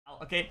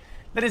okay?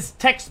 That is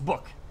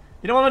textbook.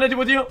 You know what I'm gonna do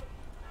with you?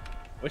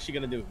 What's she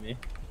gonna do with me?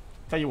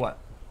 Tell you what.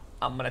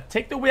 I'm gonna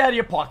take the weed out of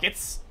your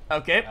pockets.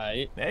 Okay.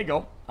 Alright. There you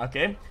go.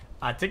 Okay.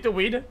 I take the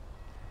weed.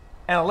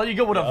 And I'll let you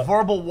go with a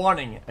verbal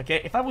warning.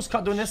 Okay. If I was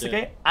caught doing this,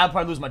 okay, I'd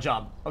probably lose my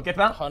job. Okay,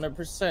 pal?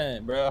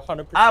 100%, bro.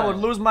 100%. I would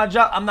lose my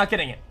job. I'm not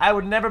kidding. I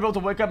would never be able to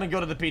wake up and go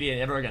to the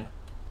PDA ever again.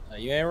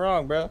 You ain't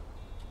wrong, bro.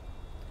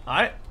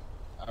 Alright.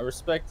 I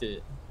respect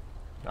it.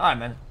 Alright,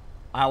 man.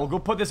 I will go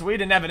put this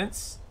weed in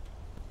evidence.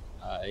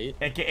 Alright.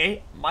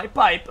 AKA my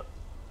pipe.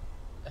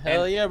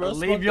 Hell yeah, bro.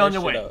 Leave you on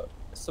your way.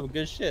 That's some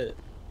good shit.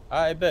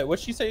 I bet. What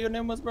she say your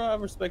name was, bro? I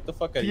respect the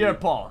fuck out of you. Pierre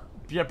Paul.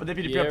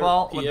 Deputy Pierre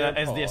Paul with the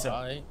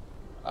SDSO.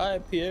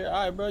 Alright, Pierre.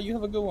 Alright, bro. You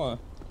have a good one.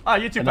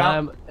 You too,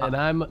 pal. And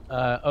I'm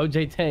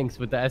OJ Tanks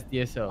with the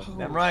SDSO. Oh,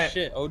 damn right.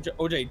 Shit.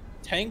 OJ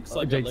Tanks?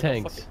 Like OJ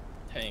Tanks.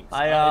 Tanks.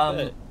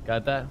 I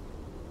Got that?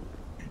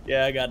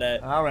 Yeah, I got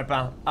that. Alright,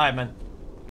 pal. Alright, man.